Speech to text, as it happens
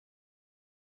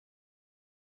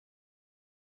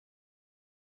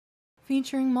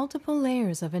Featuring multiple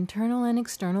layers of internal and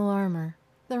external armor,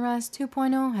 the Rasp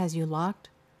 2.0 has you locked,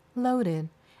 loaded,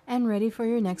 and ready for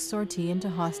your next sortie into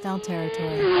hostile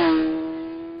territory,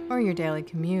 or your daily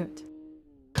commute.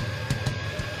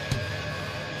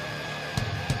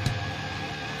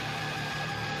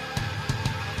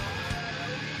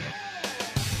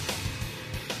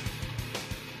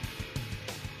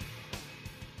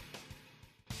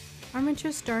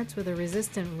 Armature starts with a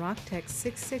resistant Rocktex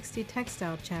 660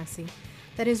 textile chassis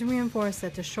that is reinforced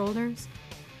at the shoulders,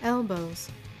 elbows,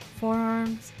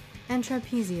 forearms, and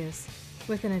trapezius,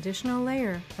 with an additional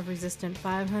layer of resistant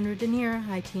 500 denier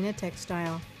Hytina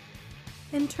textile.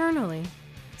 Internally,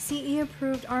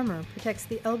 CE-approved armor protects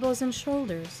the elbows and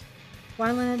shoulders,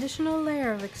 while an additional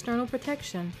layer of external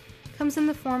protection comes in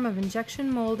the form of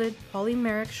injection-molded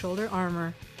polymeric shoulder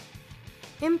armor.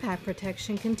 Impact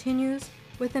protection continues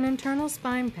with an internal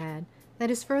spine pad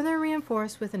that is further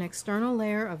reinforced with an external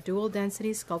layer of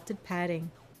dual-density sculpted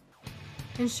padding.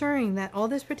 Ensuring that all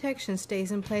this protection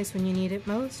stays in place when you need it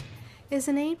most is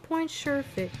an 8-point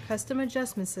SureFit custom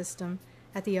adjustment system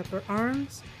at the upper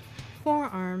arms,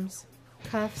 forearms,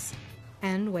 cuffs,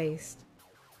 and waist.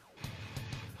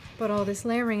 But all this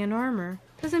layering and armor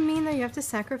doesn't mean that you have to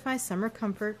sacrifice summer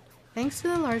comfort, thanks to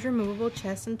the large removable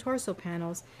chest and torso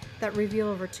panels that reveal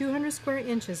over 200 square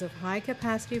inches of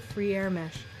high-capacity free air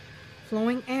mesh,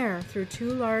 flowing air through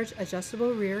 2 large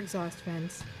adjustable rear exhaust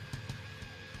vents.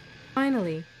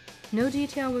 Finally, no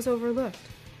detail was overlooked,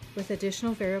 with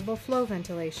additional variable flow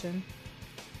ventilation,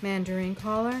 mandarin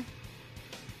collar,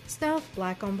 stealth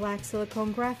black-on-black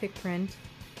silicone graphic print,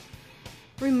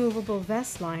 removable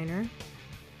vest liner,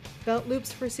 belt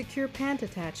loops for secure pant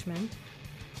attachment,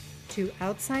 2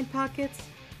 outside pockets,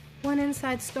 1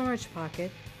 inside storage pocket,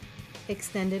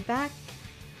 extended back,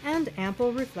 and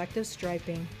ample reflective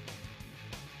striping.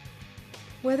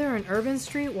 Whether an urban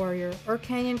street warrior or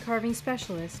canyon carving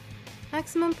specialist,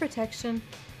 maximum protection,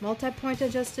 multi-point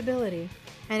adjustability,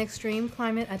 and extreme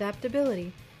climate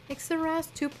adaptability makes the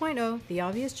Rasp 2.0 the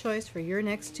obvious choice for your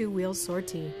next 2-wheel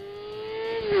sortie.